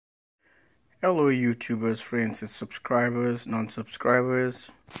Hello YouTubers, friends and subscribers, non-subscribers,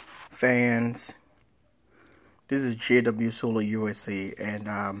 fans. This is jwsolarusa and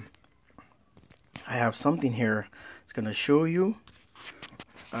I have something here it's gonna show you.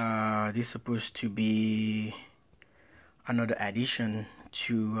 This is supposed to be another addition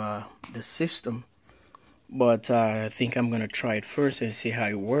to the system, but I think I'm gonna try it first and see how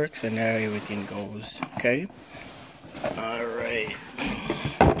it works and how everything goes. Okay, alright.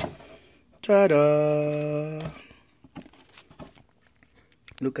 Ta-da!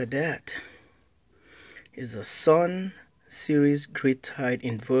 Look at that. It's a Sun series grid tied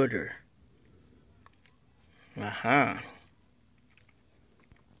inverter.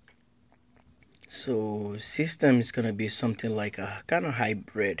 So system is gonna be something like a kind of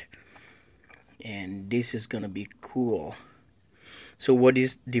hybrid, and this is gonna be cool. So what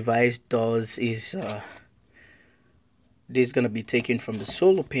this device does is this is gonna be taken from the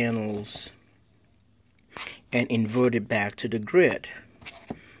solar panels and inverted back to the grid.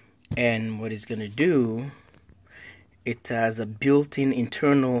 And what it's gonna do, it has a built-in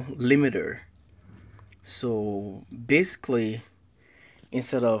internal limiter. So basically,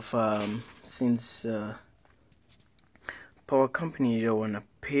 instead of since power company don't want to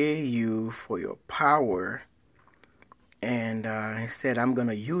pay you for your power, and instead I'm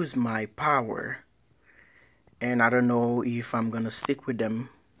gonna use my power, and I don't know if I'm gonna stick with them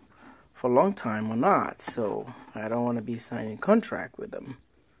for a long time or not, so I don't want to be signing contract with them.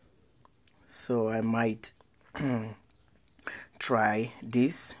 So I might try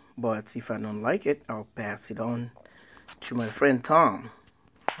this, but if I don't like it, I'll pass it on to my friend Tom,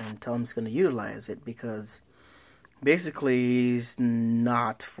 and Tom's gonna utilize it, because basically it's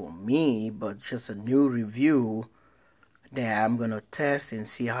not for me, but just a new review that I'm gonna test and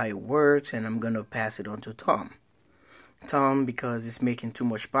see how it works, and I'm gonna pass it on to Tom. Tom, because it's making too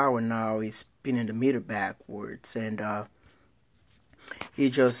much power now, he's spinning the meter backwards, and he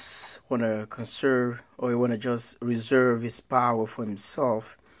just wanna conserve, or he wanna just reserve his power for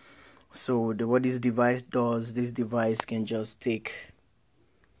himself. So what this device does, this device can just take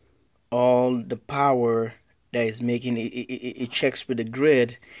all the power that is making it, it checks with the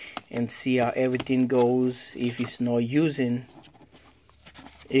grid and see how everything goes. If it's not using,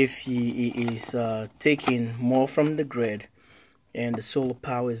 if he is taking more from the grid, and the solar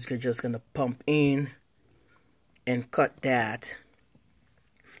power is just gonna pump in and cut that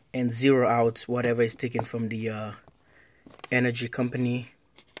and zero out whatever is taken from the energy company,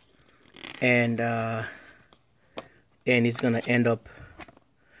 and then it's gonna end up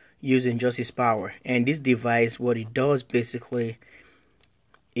using just his power. And this device, what it does basically,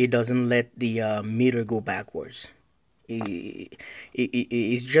 it doesn't let the meter go backwards.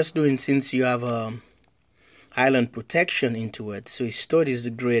 It's just doing, since you have island protection into it, so it studies the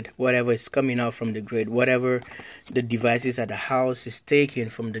grid, whatever is coming out from the grid, whatever the devices at the house is taking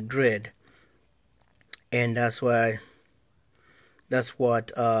from the grid, and that's what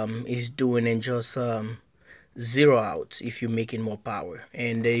it's doing, and just zero out if you're making more power.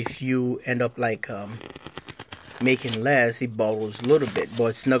 And if you end up like making less, it borrows a little bit, but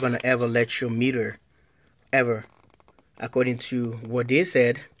it's not gonna ever let your meter, ever, according to what they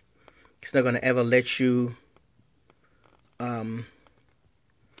said, it's not gonna ever let you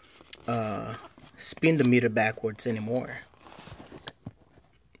spin the meter backwards anymore.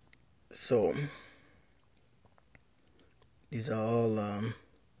 So these are all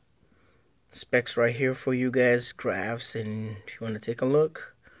specs right here for you guys, graphs, and if you want to take a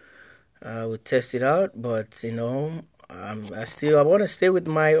look, we'll test it out. But you know, I want to stay with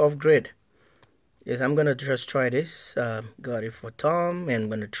my off-grid. Yes, I'm gonna just try this. Got it for Tom, and I'm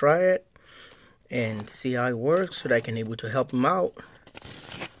gonna try it and see how it works, so that I can able to help him out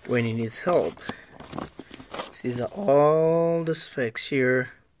when he needs help. These are all the specs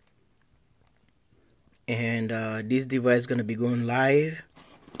here, and this device is gonna be going live.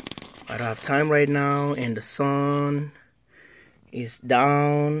 I don't have time right now, and the sun is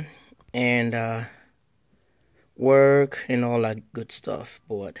down, and work and all that good stuff.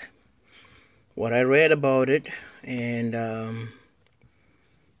 But what I read about it, and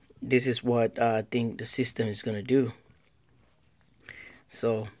this is what I think the system is gonna do.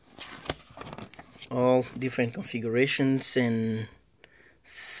 So all different configurations and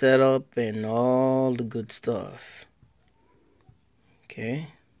setup and all the good stuff. Okay,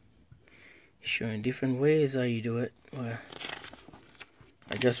 showing different ways how you do it. Well,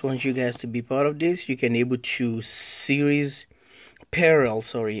 I just want you guys to be part of this. You can able to parallel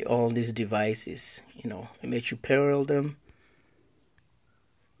all these devices. You know, it makes you parallel them.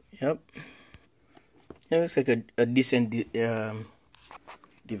 Yep, it looks like a decent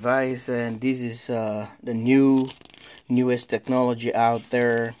device, and this is the newest technology out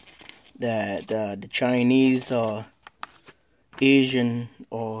there that the Chinese or Asian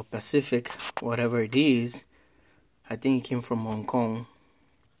or Pacific, whatever it is, I think it came from Hong Kong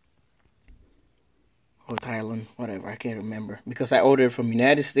or Thailand, whatever, I can't remember, because I ordered from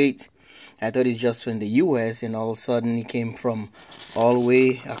United States. I thought it's just from the US, and all of a sudden it came from all the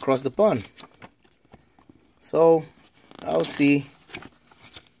way across the pond. So I'll see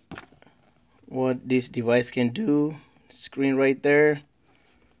what this device can do. Screen right there,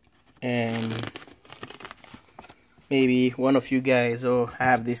 and maybe one of you guys will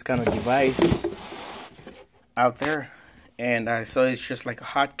have this kind of device out there. And I saw it's just like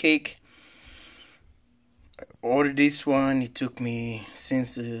a hot cake. I ordered this one. It took me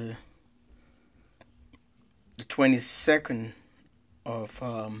since the 22nd of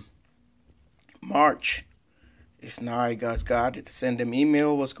March. It's now I got it. Send them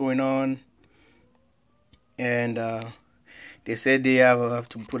email what's going on, and they said they have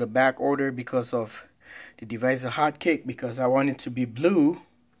to put a back order because of the device is a hot cake, because I want it to be blue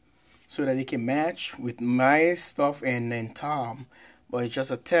so that it can match with my stuff and then Tom. But it's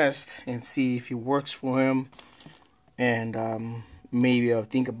just a test and see if it works for him, and maybe I'll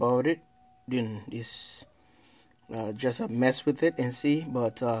think about it. Then this just a mess with it and see.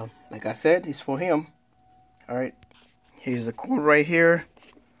 But like I said, it's for him. All right, here's the code right here,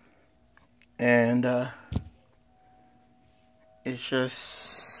 and it's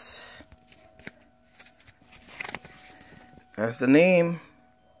just, that's the name.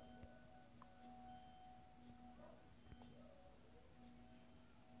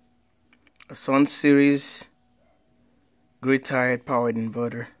 A Sun series grid-tied powered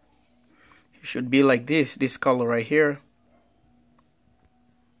inverter. It should be like this color right here.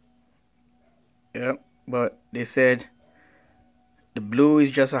 Yep, but they said the blue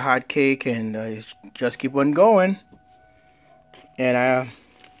is just a hot cake, and it's just keep on going. And I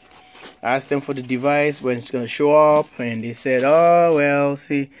asked them for the device, when it's gonna show up, and they said, oh well,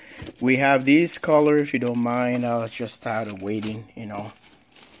 see, we have this color if you don't mind. I was just tired of waiting, you know.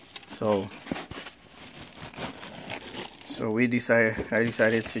 So I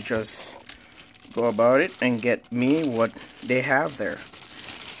decided to just go about it and get me what they have there.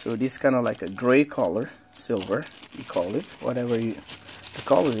 So this is kind of like a gray color, silver, you call it, whatever the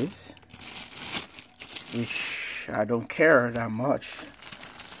color is, which I don't care that much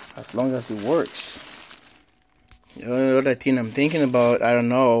as long as it works. The only other thing I'm thinking about, I don't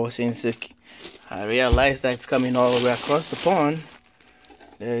know, since I realized that it's coming all the way across the pond,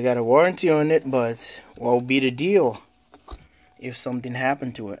 they got a warranty on it, but what would be the deal if something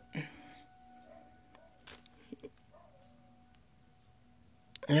happened to it?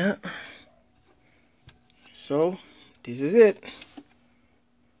 Yeah, so this is it.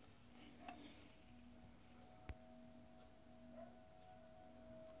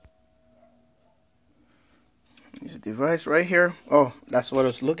 This device right here. Oh, that's what I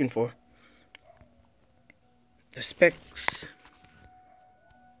was looking for. The specs.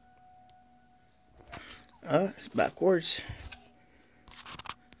 It's backwards.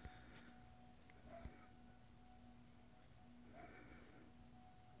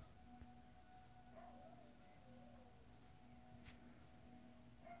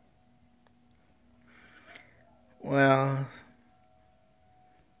 Well,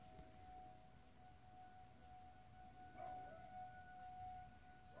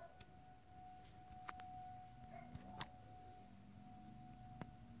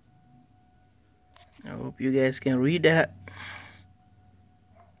 I hope you guys can read that.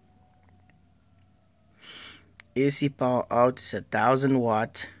 AC power out is 1000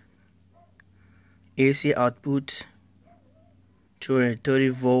 watt. AC output 230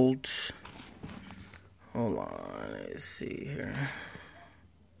 volts. Hold on, let's see here.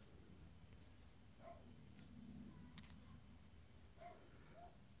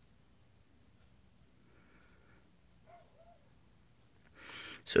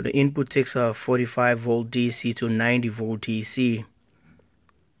 So the input takes a 45 volt DC to 90 volt DC.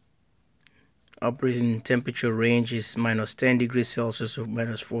 Operating temperature range is minus 10 degrees Celsius to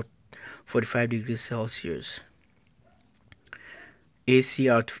minus 45 degrees Celsius. AC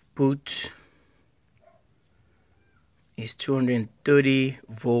output is 230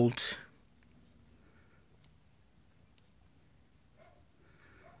 volts.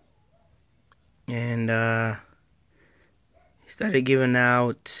 And started giving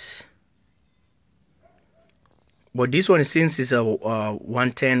out, but this one, since it's a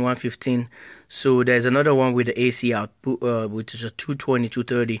 110, 115, so there's another one with the AC output, which is a 220,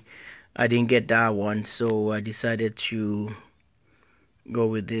 230. I didn't get that one, so I decided to go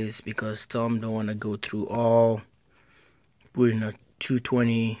with this because Tom don't want to go through all putting a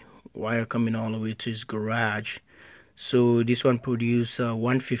 220 wire coming all the way to his garage. So this one produces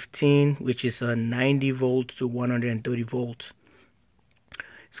 115, which is 90 volts to 130 volts.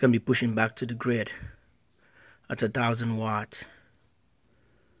 It's gonna be pushing back to the grid at 1,000 watts.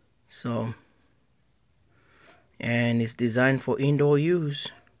 So, and it's designed for indoor use.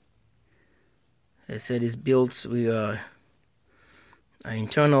 I said it's built with an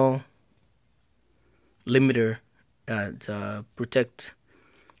internal limiter that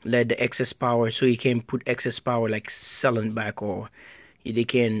let the excess power, so you can put excess power like selling back, or they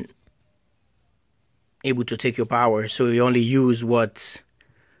can able to take your power. So you only use what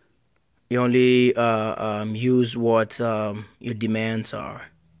your demands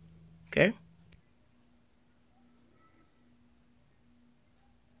are. Okay.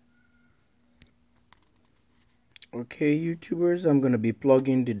 Okay, YouTubers, I'm gonna be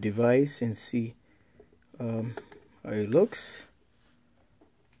plugging the device and see how it looks.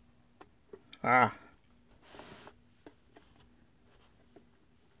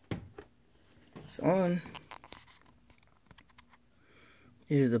 It's on.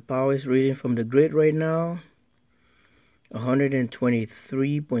 Here's the power it's reading from the grid right now.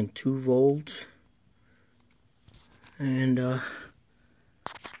 123.2 volts. And I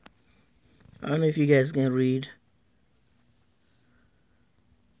don't know if you guys can read.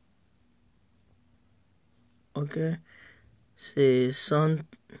 Okay. Says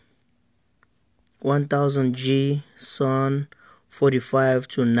SUN-1000G, SUN 45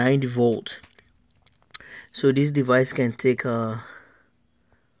 to 90 volt. So this device can take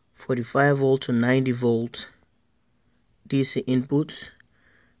 45 volt to 90 volt DC inputs.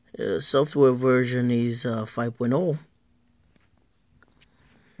 Software version is 5.0.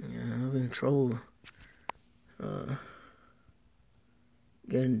 I'm having trouble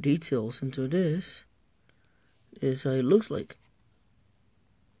getting details into this. This is how it looks like.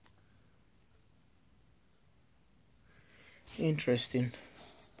 Interesting.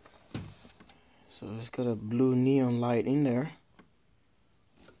 So it's got a blue neon light in there.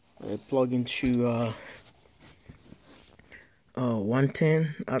 I plug into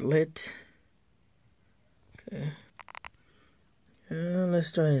 110 outlet. Okay.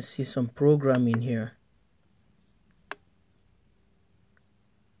 Let's try and see some programming here.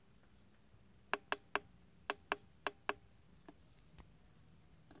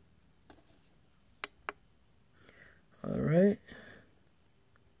 Alright.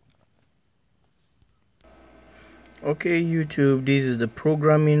 Okay, YouTube, this is the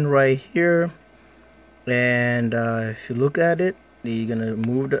programming right here. And if you look at it, you're gonna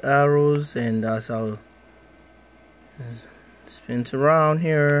move the arrows, and that's how it spins around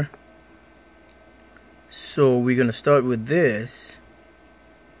here. So we're gonna start with this.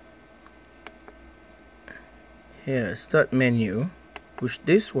 Here, start menu. Push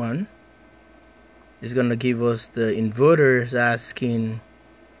this one. It's gonna give us the inverters asking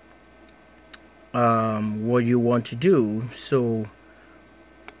what you want to do. So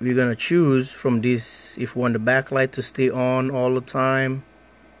we're gonna choose from this if we want the backlight to stay on all the time,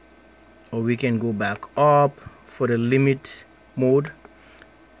 or we can go back up for the limit mode.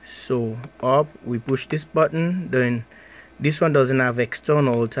 So up, we push this button. Then this one doesn't have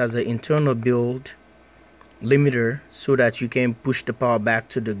external, it has an internal build limiter so that you can push the power back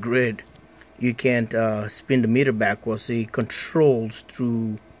to the grid. You can't spin the meter backwards, so it controls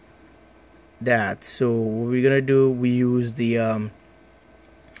through that. So what we're gonna do, we use the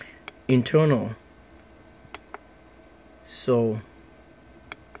internal. So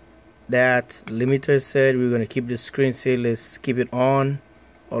that limiter said we're gonna keep the screen, say let's keep it on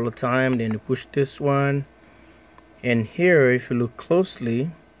all the time. Then you push this one, and here if you look closely,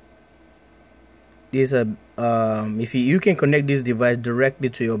 these are if you can connect this device directly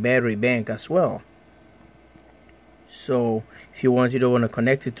to your battery bank as well. So if you don't want to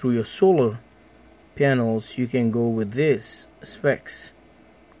connect it through your solar panels, you can go with this specs.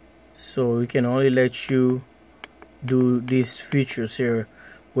 So we can only let you do these features here,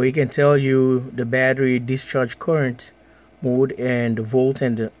 where you can tell you the battery discharge current mode and the volt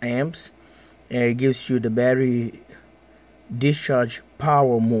and the amps, and it gives you the battery discharge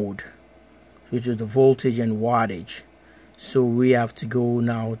power mode, which is the voltage and wattage. So we have to go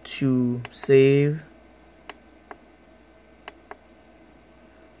now to save.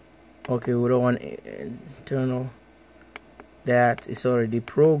 Okay, we don't want internal. That is already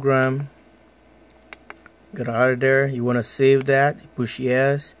programmed. Get out of there. You want to save that, push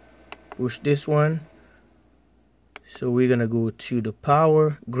yes, push this one. So we're gonna go to the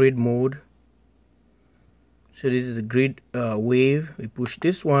power grid mode. So this is the grid wave. We push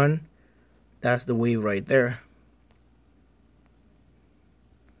this one. That's the wave right there.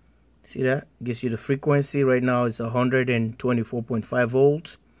 See that? Gives you the frequency. Right now it's 124.5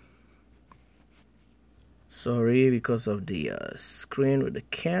 volts. Sorry, because of the screen with the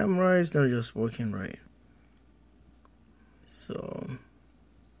camera, it's not just working right. So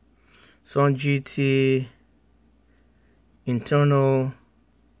SUN-GT internal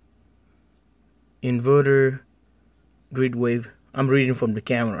inverter grid wave. I'm reading from the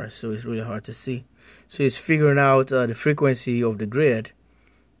camera, so it's really hard to see. So it's figuring out the frequency of the grid.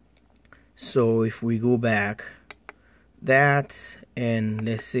 So if we go back that, and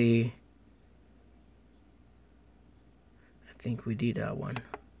let's see, I think we did that one.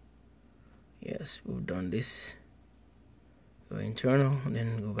 Yes, we've done this. Go internal, and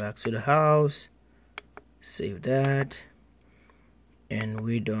then go back to the house, save that, and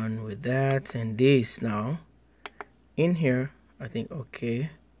we're done with that. And this now in here, I think. Okay,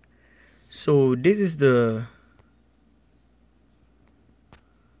 so this is the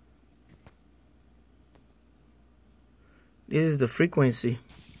frequency.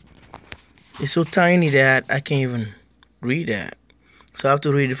 It's so tiny that I can't even read that, so I have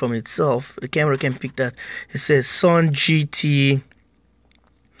to read it from itself. The camera can pick that. It says SUN-GT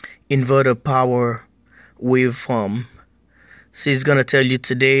inverter power waveform. So it's gonna tell you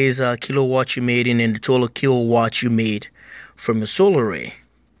today's kilowatt you made and then the total kilowatts you made from your solar array.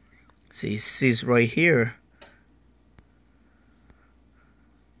 See, it says right here.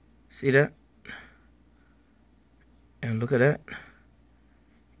 See that? And look at that.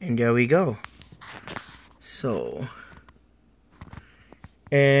 And there we go. So,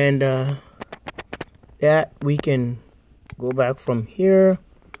 and that we can go back from here,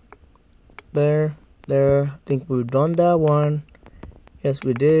 there. I think we've done that one. Yes,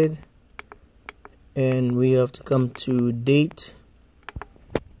 we did. And we have to come to date.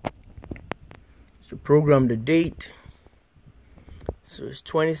 So program the date. So it's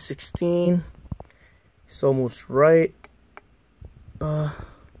 2016. It's almost right.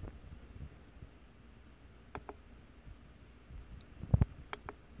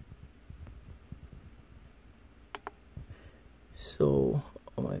 So,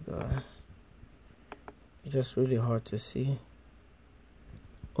 oh my god, it's just really hard to see.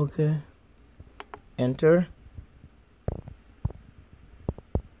 Okay, enter.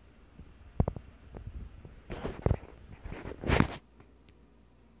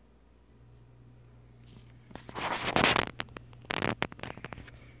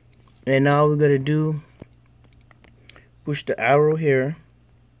 And now we're gonna do, push the arrow here,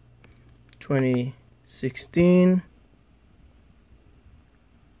 2016.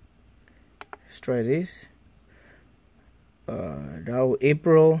 Let's try this. Now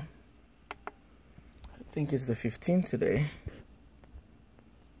April, I think it's the 15th today.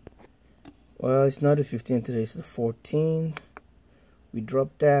 Well, it's not the 15th today, it's the 14th. We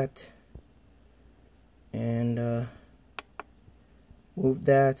dropped that and move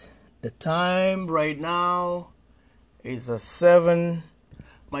that. The time right now is a 7.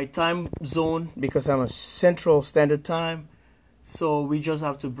 My time zone, because I'm a Central Standard Time, so we just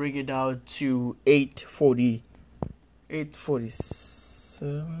have to bring it down to 8:47.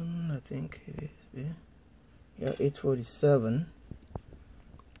 I think it is. Yeah, 8:47.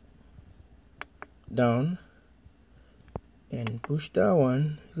 Down and push that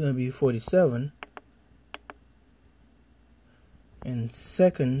one. It's gonna be 47. And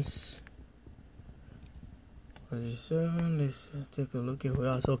seconds, 47. Let's take a look at what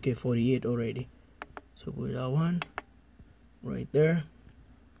else. Okay, 48 already. So put that one right there,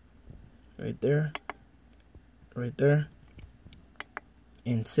 right there, right there,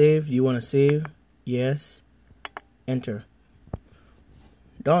 and save. You want to save? Yes. Enter.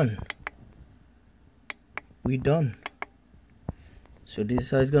 Done. We done. So this is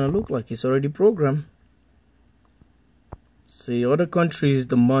how it's gonna look like. It's already programmed. See, other countries,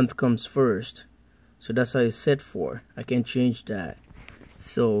 the month comes first, so that's how it's set for. I can change that.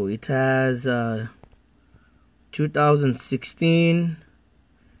 So it has 2016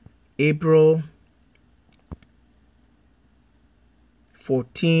 April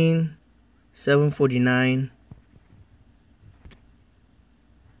 14 7:49.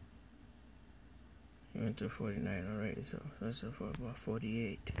 Enter 49 already, so that's for about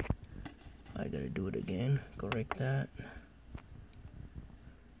 48. I gotta do it again. Correct that.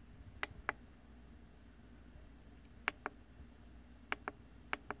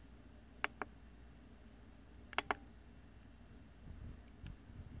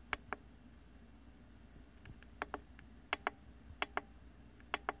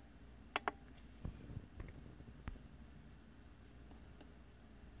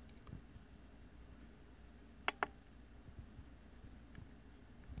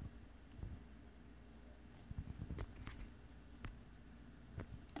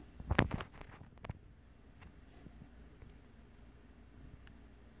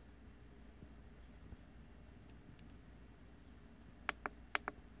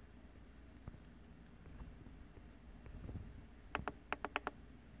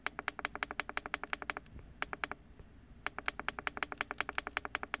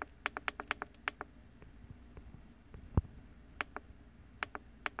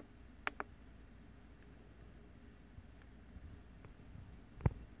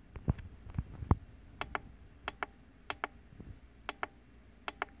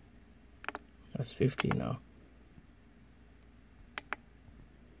 That's 50 now.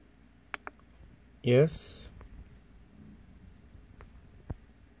 Yes.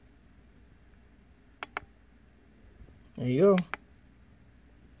 There you go.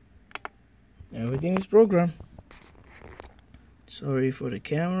 Everything is programmed. Sorry for the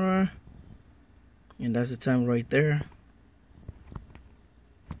camera. And that's the time right there.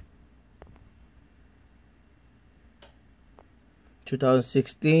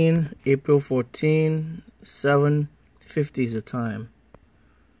 (2016) April 14, 7:50 is the time.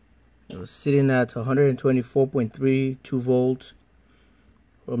 It was sitting at 124.32 volts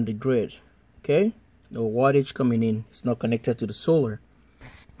from the grid. Okay, no wattage coming in. It's not connected to the solar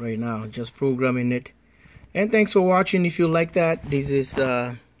right now. Just programming it. And thanks for watching. If you like that, this is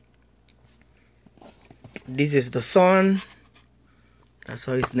the SUN. That's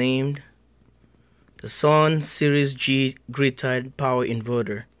how it's named. The SUN Series G grid-tied power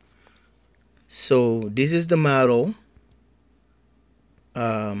inverter. So this is the model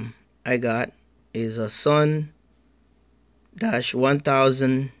I got. Is a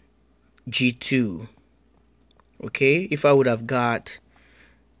SUN-1000G2. Okay, if I would have got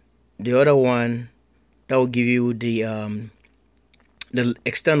the other one, that will give you the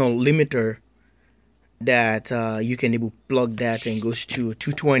external limiter that you can able plug that and goes to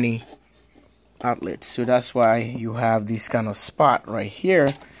 220 outlets. So that's why you have this kind of spot right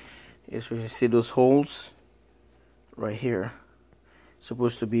here. Is where you see those holes right here.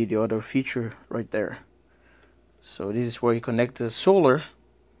 Supposed to be the other feature right there. So this is where you connect the solar.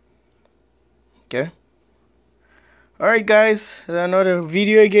 Okay. Alright guys, another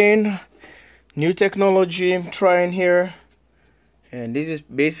video again. New technology I'm trying here. And this is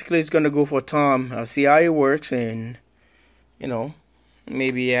basically, it's gonna go for Tom. I'll see how it works, and you know,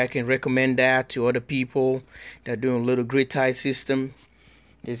 maybe I can recommend that to other people that are doing a little grid tie system.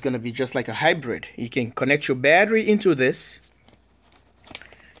 It's gonna be just like a hybrid. You can connect your battery into this,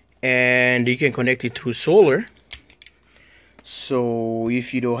 and you can connect it through solar. So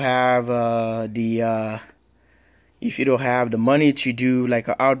if you don't have the money to do like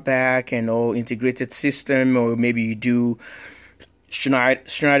an Outback and all integrated system, or maybe you do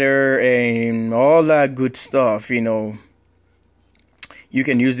Schneider and all that good stuff, you know, you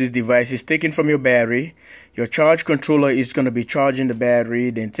can use this device. It's taken from your battery. Your charge controller is going to be charging the battery,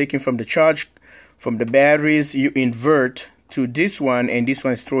 then taking from the charge from the batteries, you invert to this one, and this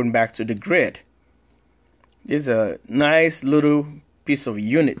one is thrown back to the grid. There's a nice little piece of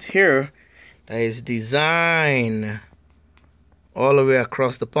unit here that is designed all the way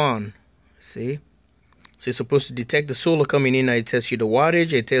across the pond. See? So it's supposed to detect the solar coming in. It tells you the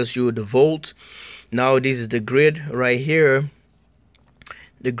wattage, it tells you the volt. Now this is the grid right here.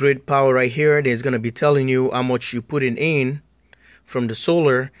 The grid power right here. There's going to be telling you how much you put in from the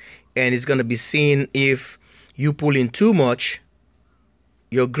solar, and it's going to be seeing if you pull in too much.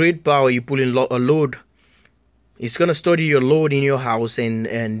 Your grid power, you pull in a load. It's going to study your load in your house,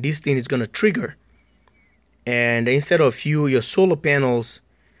 and this thing is going to trigger. And instead of your solar panels,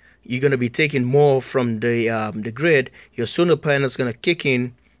 you're going to be taking more from the grid. Your solar panel is going to kick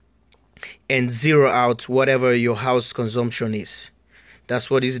in and zero out whatever your house consumption is.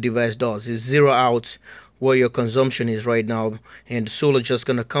 That's what this device does. It zero out what your consumption is right now, and the solar just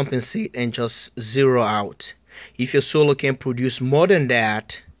going to compensate and just zero out. If your solar can produce more than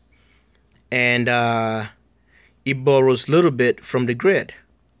that, and it borrows a little bit from the grid,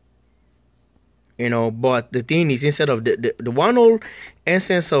 you know. But the thing is, instead of the one whole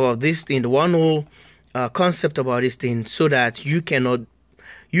essence of this thing, the one whole concept about this thing, so that you can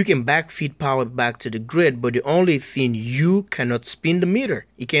backfeed power back to the grid, but the only thing, you cannot spin the meter.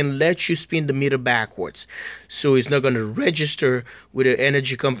 It can let you spin the meter backwards. So it's not going to register with the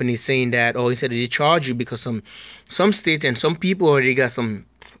energy company saying that, oh, instead they charge you, because some states and some people already got some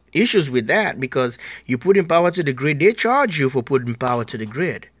issues with that, because you put in power to the grid, they charge you for putting power to the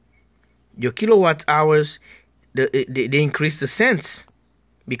grid. Your kilowatt hours, they increase the cents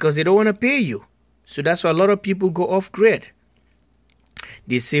because they don't want to pay you. So that's why a lot of people go off grid.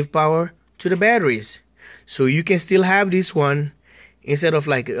 They save power to the batteries. So you can still have this one. Instead of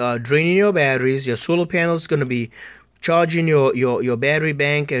like draining your batteries, your solar panel is going to be charging your battery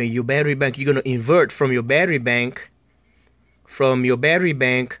bank, and your battery bank, you're going to invert from your battery bank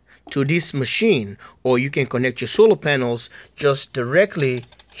to this machine. Or you can connect your solar panels just directly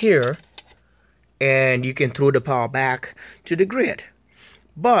here, and you can throw the power back to the grid.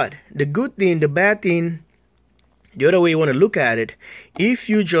 But the good thing, the bad thing, the other way you want to look at it, if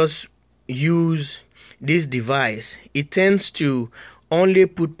you just use this device, it tends to only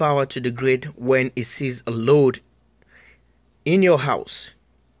put power to the grid when it sees a load in your house.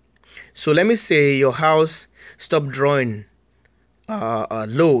 So let me say your house stopped drawing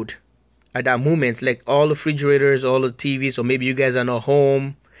load at that moment, like all the refrigerators, all the TVs, or maybe you guys are not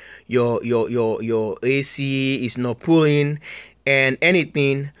home, your AC is not pulling and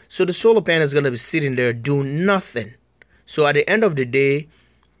anything. So the solar panel is gonna be sitting there doing nothing. So at the end of the day,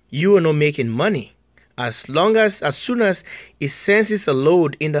 you are not making money. As soon as it senses a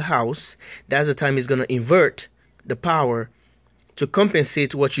load in the house, that's the time it's gonna invert the power to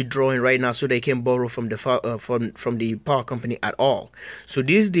compensate what you're drawing right now, so they can borrow from the from the power company at all. So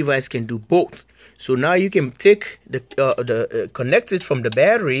this device can do both. So now you can take the connect it from the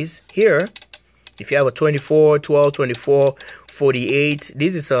batteries here. If you have a 24, 12, 24, 48,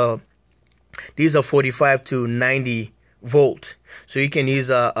 this is a 45 to 90 volt. So you can use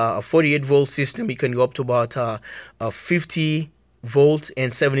a 48 volt system. You can go up to about a 50 volt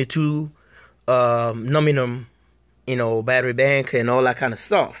and 72 nominum, you know, battery bank and all that kind of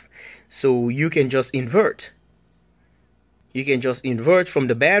stuff. So you can just invert. You can just invert from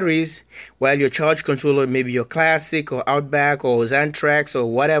the batteries while your charge controller, maybe your Classic or Outback or Xantrax or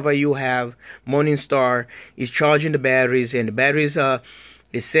whatever you have, Morningstar, is charging the batteries, and the batteries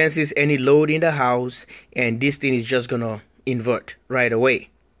it senses any load in the house, and this thing is just gonna invert right away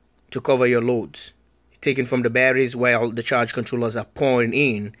to cover your loads taken from the batteries while the charge controllers are pouring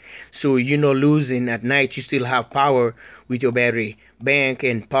in. So you're not losing at night. You still have power with your battery bank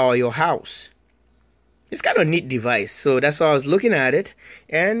and power your house. It's kind of a neat device. So that's why I was looking at it.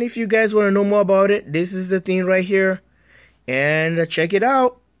 And if you guys want to know more about it, this is the thing right here. And check it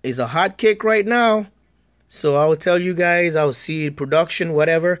out. It's a hot cake right now. So I will tell you guys, I will see production,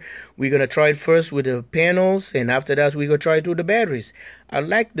 whatever. We're going to try it first with the panels, and after that we're going to try it with the batteries. I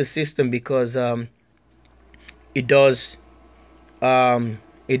like the system because it does the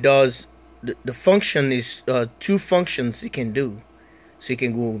function is two functions it can do. So you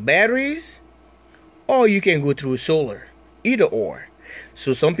can go batteries, or you can go through solar, either or.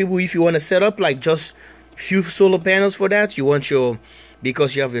 So some people, if you want to set up like just few solar panels for that, you want your,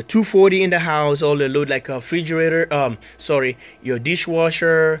 because you have your 240 in the house, all the load like a refrigerator, your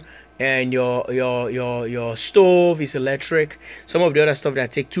dishwasher and your stove is electric. Some of the other stuff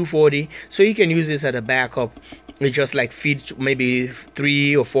that take 240, so you can use this as a backup. It just like feed maybe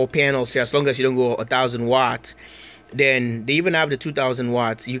 3 or 4 panels here, as long as you don't go 1,000 watts. Then they even have the 2,000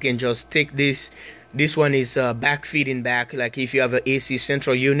 watts. You can just take this. This one is back feeding back, like if you have an AC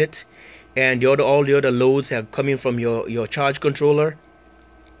central unit, and all the other loads are coming from your charge controller.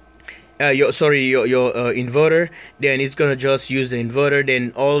 Your inverter, then it's gonna just use the inverter.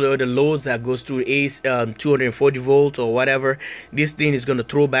 Then all the other loads that goes through 240 volts or whatever, this thing is gonna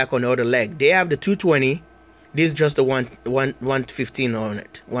throw back on the other leg. They have the 220. This is just the 115 on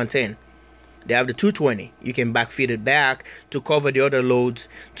it, 110. They have the 220. You can backfeed it back to cover the other loads,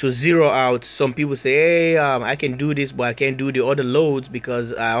 to zero out. Some people say, hey, I can do this, but I can't do the other loads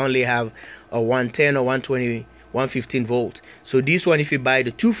because I only have a 110 or 120, 115 volt. So this one, if you buy the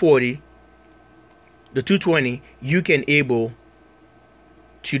 240, the 220, you can able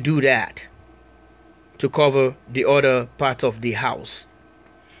to do that to cover the other part of the house.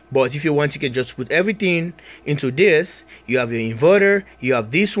 But if you want, you can just put everything into this. You have your inverter, you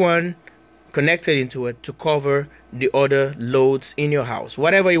have this one connected into it to cover the other loads in your house,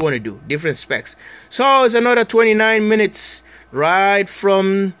 whatever you want to do, different specs. So it's another 29 minutes right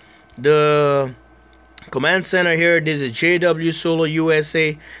from the command center here. This is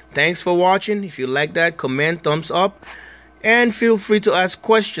jwsolarusa. Thanks for watching. If you like that, comment, thumbs up, and feel free to ask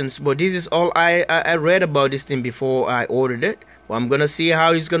questions. But this is all I read about this thing before I ordered it. Well, I'm gonna see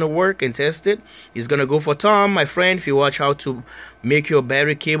how it's gonna work and test it. It's gonna go for Tom, my friend. If you watch how to make your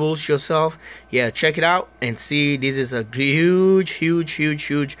battery cables yourself, yeah, check it out and see. This is a huge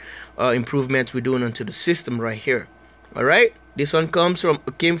improvement we're doing onto the system right here. All right, this one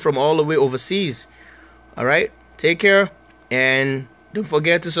came from all the way overseas. All right, take care, and don't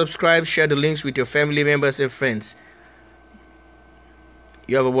forget to subscribe, share the links with your family members and friends.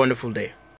 You have a wonderful day.